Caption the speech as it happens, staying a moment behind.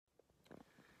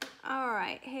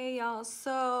Alright, hey y'all,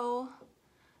 so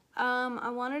I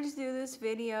wanted to do this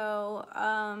video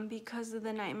because of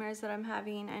the nightmares that I'm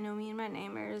having. I know me and my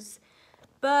nightmares,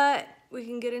 but we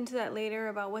can get into that later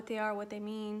about what they are, what they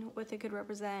mean, what they could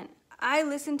represent. I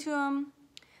listen to them.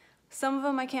 Some of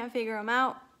them I can't figure them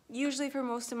out. Usually for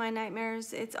most of my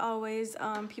nightmares, it's always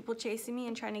people chasing me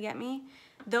and trying to get me.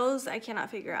 Those I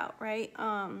cannot figure out, right?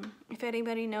 If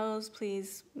anybody knows,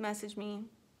 please message me.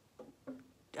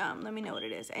 Let me know what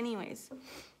it is. Anyways,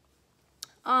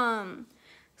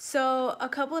 so a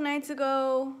couple of nights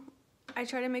ago, I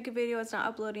tried to make a video. It's not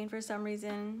uploading for some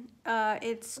reason.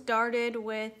 It started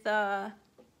with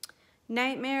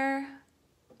nightmare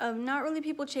of not really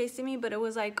people chasing me, but it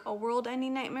was like a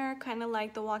world-ending nightmare, kind of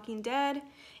like The Walking Dead,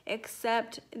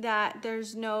 except that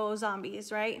there's no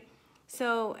zombies, right?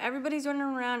 So everybody's running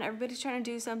around, everybody's trying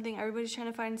to do something, everybody's trying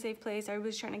to find a safe place,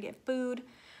 everybody's trying to get food.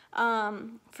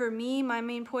 For me, my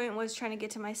main point was trying to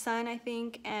get to my son, I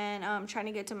think, and trying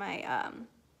to get to my,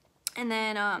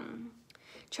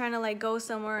 trying to like go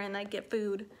somewhere and like get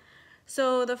food.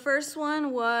 So the first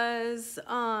one was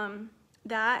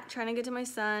that, trying to get to my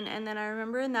son, and then I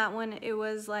remember in that one it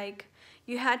was like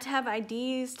you had to have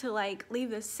IDs to like leave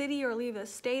the city or leave the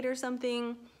state or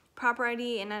something, proper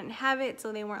ID, and I didn't have it,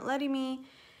 so they weren't letting me.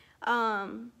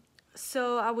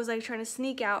 So I was like trying to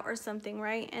sneak out or something,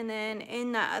 right? And then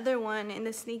in that other one, in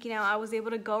the sneaking out, I was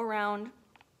able to go around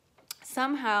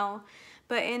somehow,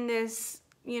 but in this,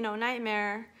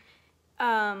 nightmare,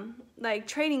 like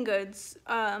trading goods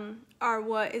are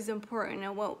what is important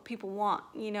and what people want,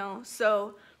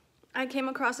 So I came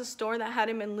across a store that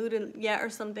hadn't been looted yet or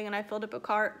something, and I filled up a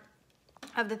cart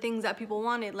of the things that people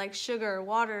wanted, like sugar,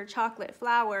 water, chocolate,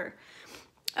 flour,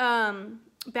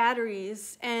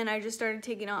 batteries, and I just started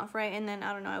taking off, right? And then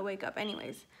I don't know, I wake up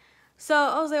anyways. So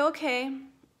I was like, okay,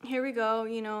 here we go,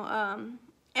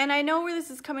 and I know where this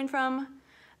is coming from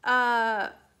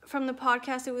the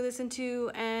podcast that we listen to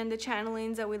and the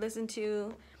channelings that we listen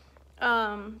to.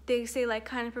 They say like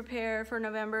kind of prepare for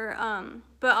November,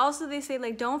 but also they say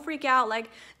like don't freak out. Like,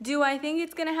 do I think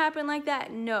it's gonna happen like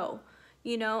that? No,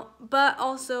 but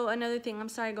also another thing, I'm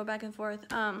sorry, I go back and forth.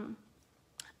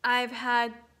 I've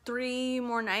had 3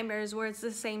 more nightmares where it's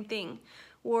the same thing,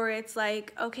 where it's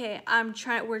like, okay,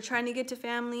 we're trying to get to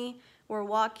family, we're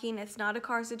walking, it's not a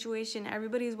car situation,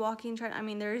 everybody's walking,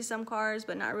 there is some cars,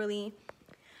 but not really.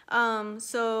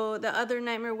 So the other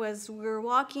nightmare was we were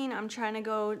walking, I'm trying to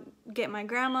go get my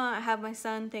grandma, I have my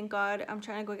son, thank God, I'm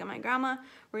trying to go get my grandma,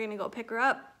 we're gonna go pick her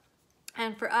up,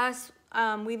 and for us,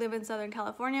 we live in Southern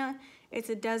California. It's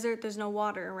a desert, there's no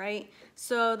water, right?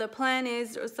 So the plan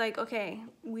is, it's like, okay,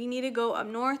 we need to go up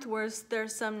north where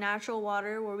there's some natural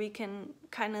water where we can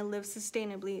kind of live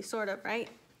sustainably, sort of, right?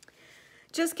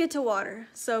 Just get to water.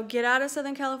 So get out of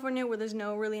Southern California where there's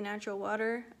no really natural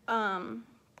water.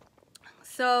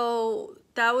 So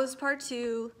that was part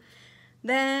 2.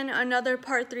 Then another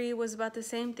part 3 was about the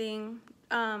same thing.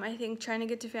 I think trying to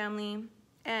get to family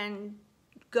and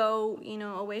go,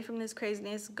 away from this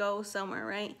craziness, go somewhere,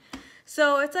 right?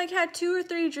 So it's like had 2 or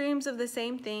 3 dreams of the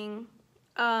same thing.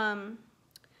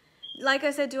 Like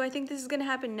I said, do I think this is gonna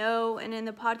happen? No. And in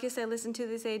the podcast I listen to,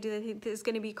 they say, do they think this is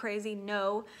gonna be crazy?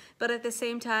 No. But at the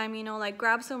same time, like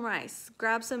grab some rice,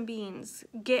 grab some beans,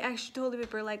 get extra toilet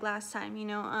paper like last time,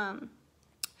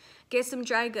 get some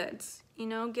dry goods,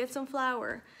 get some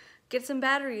flour, get some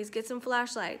batteries, get some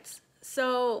flashlights.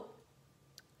 So,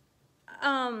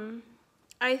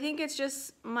 I think it's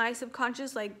just my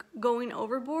subconscious like going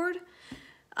overboard,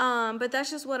 but that's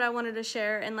just what I wanted to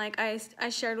share. And like I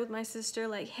shared with my sister,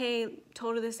 like, hey,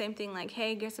 told her the same thing, like,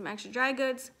 hey, get some extra dry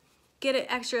goods, get an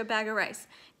extra bag of rice,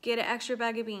 get an extra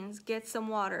bag of beans, get some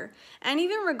water. And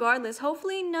even regardless,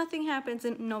 hopefully nothing happens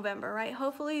in November, right?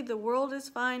 Hopefully the world is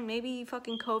fine, maybe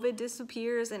fucking COVID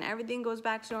disappears and everything goes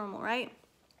back to normal, right?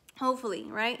 Hopefully,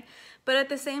 right? But at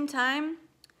the same time,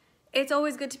 it's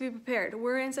always good to be prepared.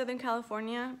 We're in Southern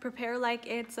California. Prepare like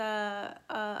it's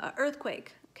a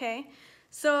earthquake, okay?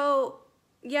 So,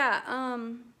 yeah,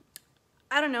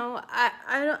 I don't know.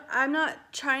 I'm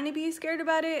not trying to be scared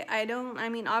about it.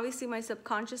 Obviously my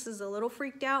subconscious is a little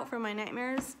freaked out from my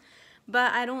nightmares,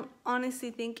 but I don't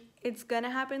honestly think it's gonna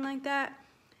happen like that.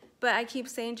 But I keep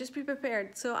saying just be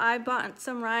prepared. So I bought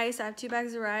some rice. I have 2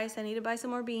 bags of rice. I need to buy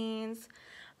some more beans.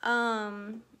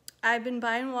 I've been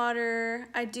buying water.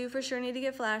 I do for sure need to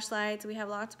get flashlights. We have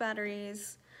lots of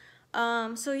batteries.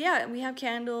 So yeah, we have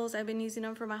candles. I've been using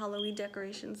them for my Halloween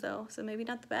decorations though, so maybe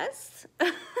not the best.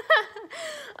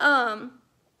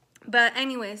 But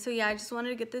anyway, so yeah, I just wanted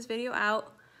to get this video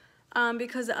out.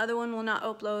 because the other one will not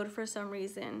upload for some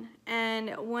reason.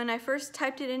 And when I first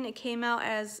typed it in, it came out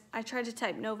as, I tried to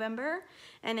type November,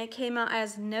 and it came out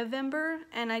as November,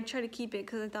 and I tried to keep it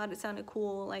because I thought it sounded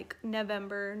cool, like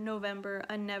November, November,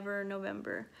 a never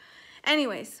November.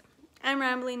 Anyways, I'm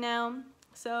rambling now,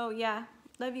 so yeah,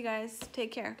 love you guys,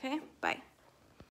 take care, okay, bye.